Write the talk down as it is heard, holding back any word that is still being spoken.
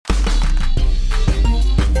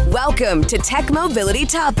Welcome to Tech Mobility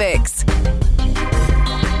Topics.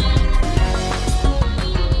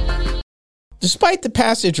 Despite the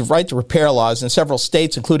passage of right to repair laws in several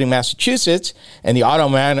states, including Massachusetts, and the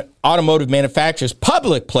automotive manufacturer's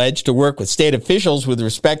public pledge to work with state officials with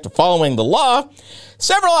respect to following the law,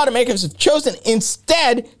 several automakers have chosen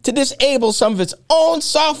instead to disable some of its own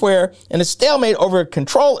software in a stalemate over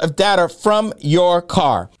control of data from your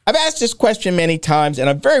car. I've asked this question many times, and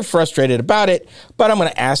I'm very frustrated about it, but I'm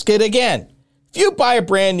going to ask it again. If you buy a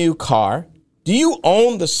brand new car, do you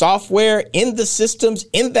own the software in the systems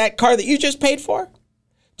in that car that you just paid for?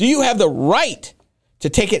 Do you have the right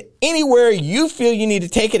to take it anywhere you feel you need to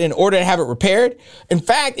take it in order to have it repaired? In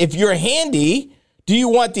fact, if you're handy, do you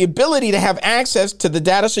want the ability to have access to the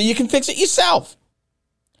data so you can fix it yourself?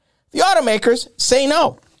 The automakers say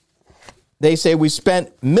no. They say we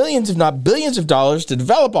spent millions, if not billions of dollars to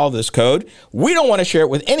develop all this code. We don't want to share it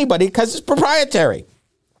with anybody because it's proprietary.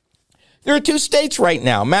 There are two states right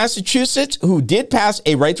now, Massachusetts, who did pass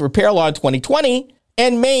a right to repair law in 2020,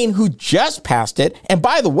 and Maine, who just passed it. And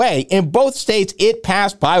by the way, in both states, it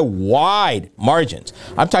passed by wide margins.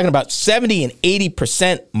 I'm talking about 70 and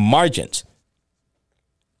 80% margins.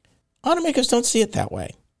 Automakers don't see it that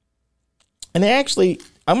way. And they actually,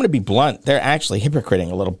 I'm going to be blunt, they're actually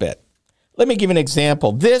hypocriting a little bit. Let me give you an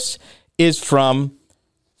example. This is from,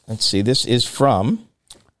 I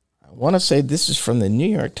want to say this is from the New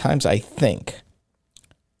York Times, I think.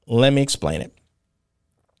 Let me explain it.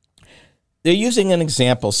 They're using an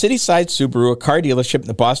example. Cityside Subaru, a car dealership in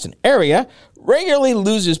the Boston area, regularly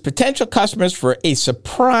loses potential customers for a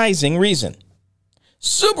surprising reason.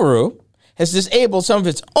 Subaru has disabled some of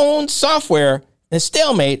its own software in a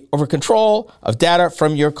stalemate over control of data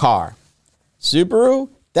from your car. Subaru,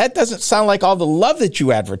 that doesn't sound like all the love that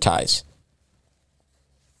you advertise.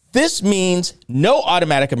 This means no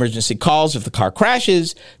automatic emergency calls if the car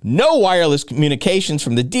crashes, no wireless communications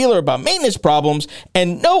from the dealer about maintenance problems,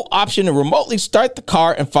 and no option to remotely start the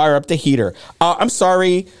car and fire up the heater. I'm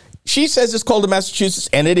sorry. She says it's cold in Massachusetts,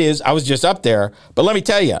 and it is. I was just up there. But let me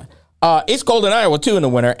tell you, it's cold in Iowa, too, in the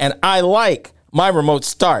winter, and I like my remote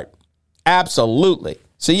start. Absolutely.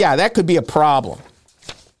 So, yeah, that could be a problem.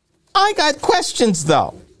 I got questions,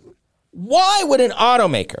 though. Why would an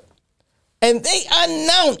automaker? And they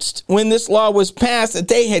announced when this law was passed that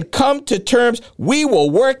they had come to terms, we will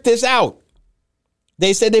work this out.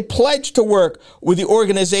 They said they pledged to work with the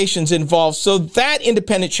organizations involved so that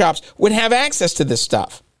independent shops would have access to this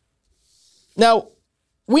stuff. Now,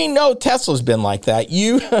 we know Tesla's been like that.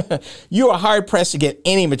 You are hard-pressed to get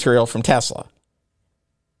any material from Tesla.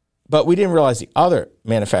 But we didn't realize the other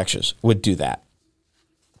manufacturers would do that.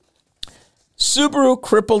 Subaru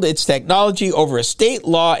crippled its technology over a state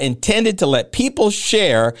law intended to let people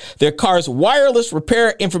share their car's wireless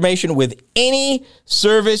repair information with any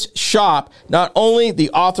service shop, not only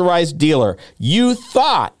the authorized dealer. You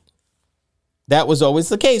thought that was always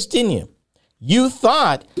the case, didn't you? You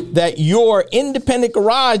thought that your independent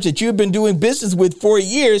garage that you've been doing business with for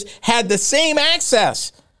years had the same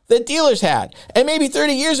access that dealers had. And maybe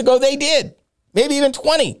 30 years ago they did, maybe even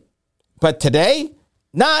 20. But today,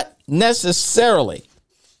 not necessarily.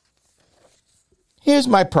 Here's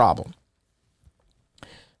my problem.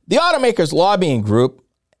 The automakers lobbying group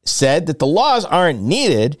said that the laws aren't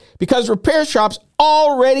needed because repair shops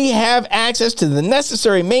already have access to the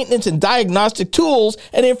necessary maintenance and diagnostic tools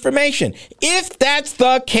and information. If that's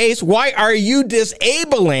the case, why are you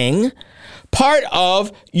disabling part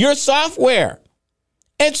of your software?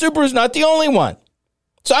 And Subaru's not the only one.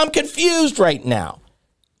 So I'm confused right now.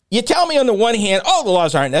 You tell me on the one hand, oh, the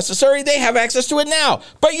laws aren't necessary. They have access to it now.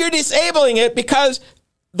 But you're disabling it because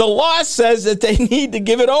the law says that they need to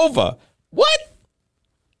give it over. What?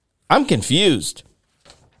 I'm confused.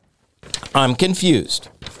 I'm confused.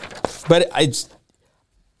 But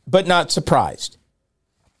not surprised.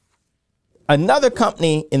 Another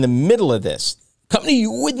company in the middle of this, company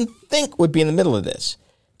you wouldn't think would be in the middle of this,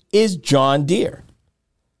 is John Deere.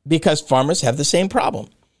 Because farmers have the same problem.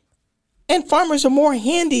 And farmers are more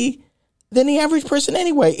handy than the average person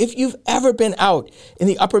anyway. If you've ever been out in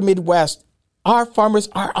the upper Midwest, our farmers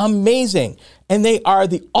are amazing. And they are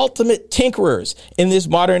the ultimate tinkerers in this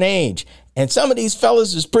modern age. And some of these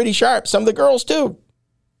fellas is pretty sharp. Some of the girls too.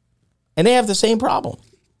 And they have the same problem.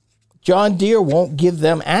 John Deere won't give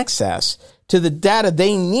them access to the data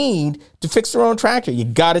they need to fix their own tractor. You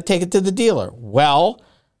got to take it to the dealer. Well,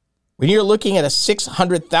 when you're looking at a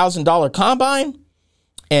 $600,000 combine,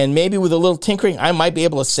 and maybe with a little tinkering, I might be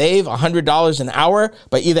able to save $100 an hour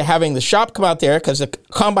by either having the shop come out there, because the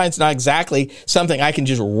combine's not exactly something I can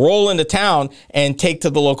just roll into town and take to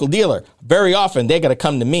the local dealer. Very often, they got to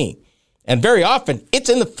come to me. And very often, it's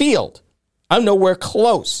in the field. I'm nowhere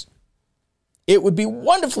close. It would be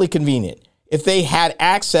wonderfully convenient if they had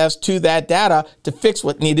access to that data to fix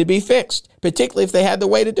what needed to be fixed, particularly if they had the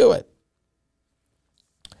way to do it.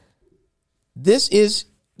 This is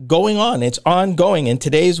going on. It's ongoing in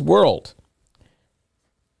today's world.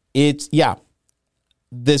 The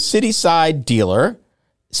Cityside dealer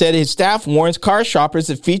said his staff warns car shoppers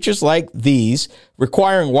that features like these,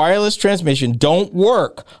 requiring wireless transmission, don't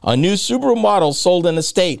work on new Subaru models sold in the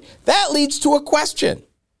state. That leads to a question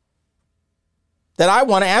that I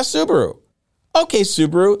want to ask Subaru. Okay,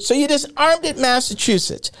 Subaru, so you just armed at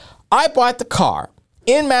Massachusetts. I bought the car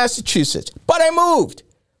in Massachusetts, but I moved.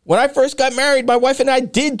 When I first got married, my wife and I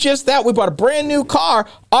did just that. We bought a brand new car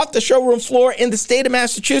off the showroom floor in the state of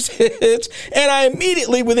Massachusetts, and I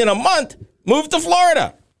immediately, within a month, moved to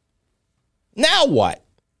Florida. Now what?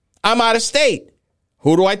 I'm out of state.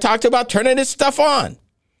 Who do I talk to about turning this stuff on?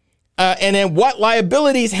 And then what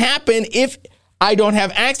liabilities happen if I don't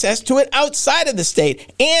have access to it outside of the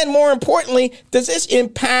state? And more importantly, does this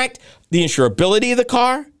impact the insurability of the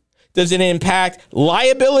car? Does it impact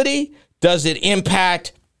liability? Does it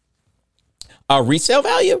impact resale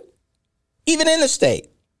value? Even in the state,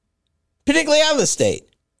 particularly out of the state.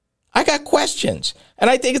 I got questions. And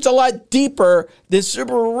I think it's a lot deeper than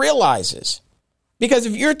Subaru realizes. Because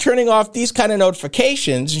if you're turning off these kind of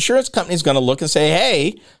notifications, insurance company's going to look and say,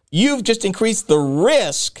 hey, you've just increased the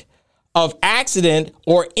risk of accident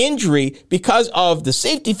or injury because of the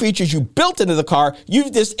safety features you built into the car.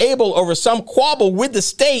 You've disabled over some quabble with the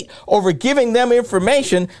state over giving them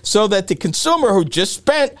information so that the consumer who just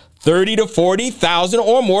spent $30,000 to $40,000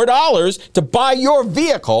 or more dollars to buy your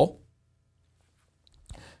vehicle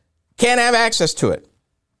can't have access to it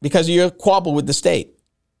because of your quabble with the state.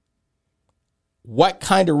 What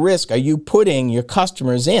kind of risk are you putting your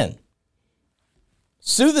customers in?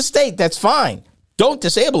 Sue the state, that's fine. Don't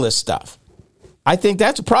disable this stuff. I think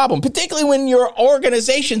that's a problem, particularly when your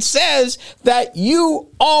organization says that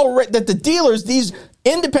that the dealers, these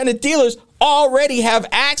independent dealers, already have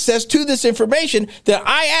access to this information. That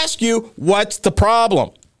I ask you, what's the problem?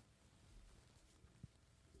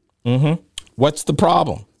 What's the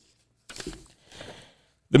problem?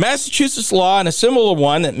 The Massachusetts law and a similar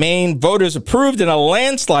one that Maine voters approved in a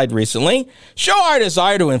landslide recently show our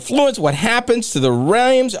desire to influence what happens to the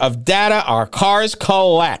reams of data our cars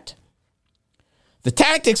collect. The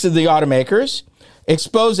tactics of the automakers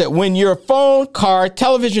expose that when your phone, car,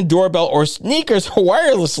 television, doorbell, or sneakers are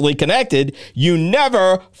wirelessly connected, you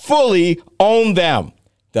never fully own them.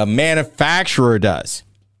 The manufacturer does.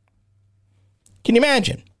 Can you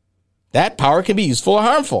imagine? That power can be useful or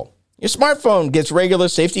harmful. Your smartphone gets regular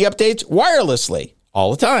safety updates wirelessly all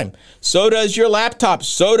the time. So does your laptop.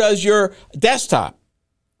 So does your desktop.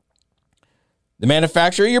 The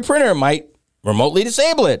manufacturer of your printer might remotely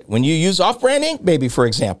disable it when you use off-brand ink, maybe, for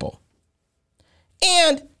example.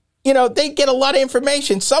 And, they get a lot of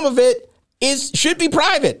information. Some of it should be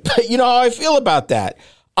private. But you know how I feel about that.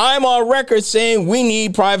 I'm on record saying we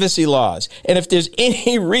need privacy laws. And if there's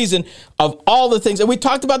any reason of all the things, and we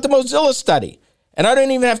talked about the Mozilla study, and I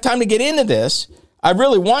don't even have time to get into this. I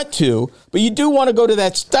really want to, but you do want to go to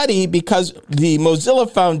that study because the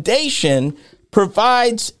Mozilla Foundation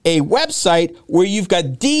provides a website where you've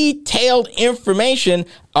got detailed information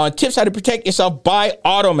on tips how to protect yourself by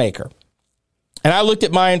automaker. And I looked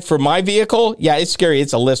at mine for my vehicle. Yeah, it's scary.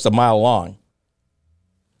 It's a list a mile long.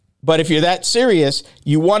 But if you're that serious,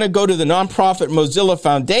 you want to go to the nonprofit Mozilla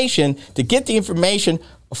Foundation to get the information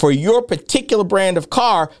for your particular brand of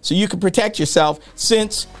car so you can protect yourself,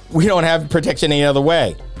 since we don't have protection any other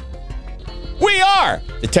way. We are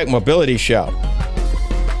the Tech Mobility Show.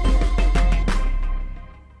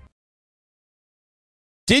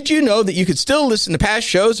 Did you know that you could still listen to past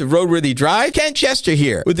shows of Roadworthy Drive? Ken Chester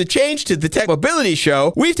here. With the change to the Tech Mobility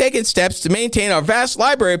Show, we've taken steps to maintain our vast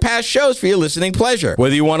library of past shows for your listening pleasure.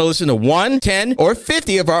 Whether you want to listen to 1, 10, or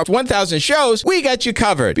 50 of our 1,000 shows, we got you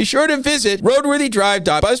covered. Be sure to visit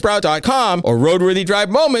roadworthydrive.buzzsprout.com or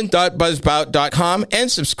roadworthydrivemoment.buzzsprout.com and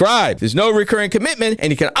subscribe. There's no recurring commitment, and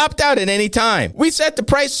you can opt out at any time. We set the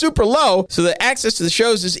price super low so that access to the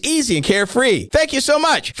shows is easy and carefree. Thank you so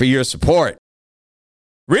much for your support.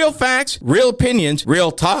 Real facts, real opinions,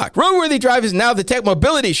 real talk. Roadworthy Drive is now the Tech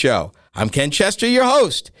Mobility Show. I'm Ken Chester, your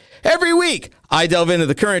host. Every week, I delve into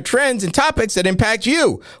the current trends and topics that impact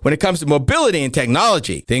you when it comes to mobility and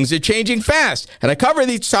technology. Things are changing fast, and I cover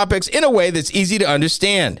these topics in a way that's easy to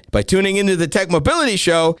understand. By tuning into the Tech Mobility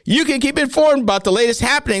Show, you can keep informed about the latest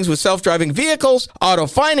happenings with self-driving vehicles, auto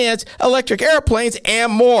finance, electric airplanes,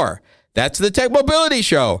 and more. That's the Tech Mobility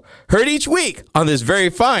Show, heard each week on this very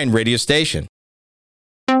fine radio station.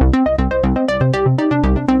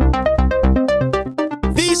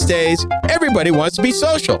 days, everybody wants to be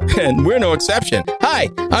social, and we're no exception. Hi,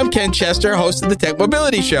 I'm Ken Chester, host of the Tech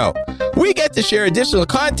Mobility Show. We get to share additional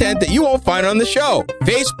content that you won't find on the show.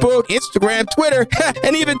 Facebook, Instagram, Twitter,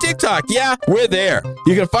 and even TikTok. Yeah, we're there.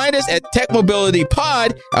 You can find us at Tech Mobility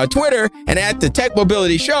Pod on Twitter and at the Tech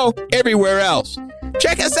Mobility Show everywhere else.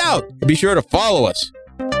 Check us out and be sure to follow us.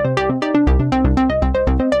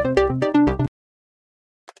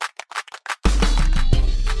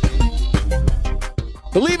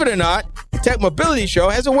 Believe it or not, the Tech Mobility Show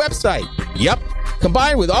has a website. Yep.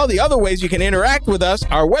 Combined with all the other ways you can interact with us,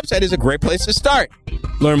 our website is a great place to start.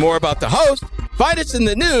 Learn more about the host, find us in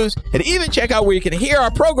the news, and even check out where you can hear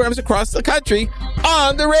our programs across the country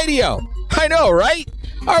on the radio. I know, right?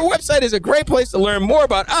 Our website is a great place to learn more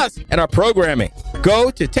about us and our programming.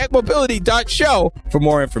 Go to techmobility.show for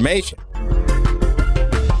more information.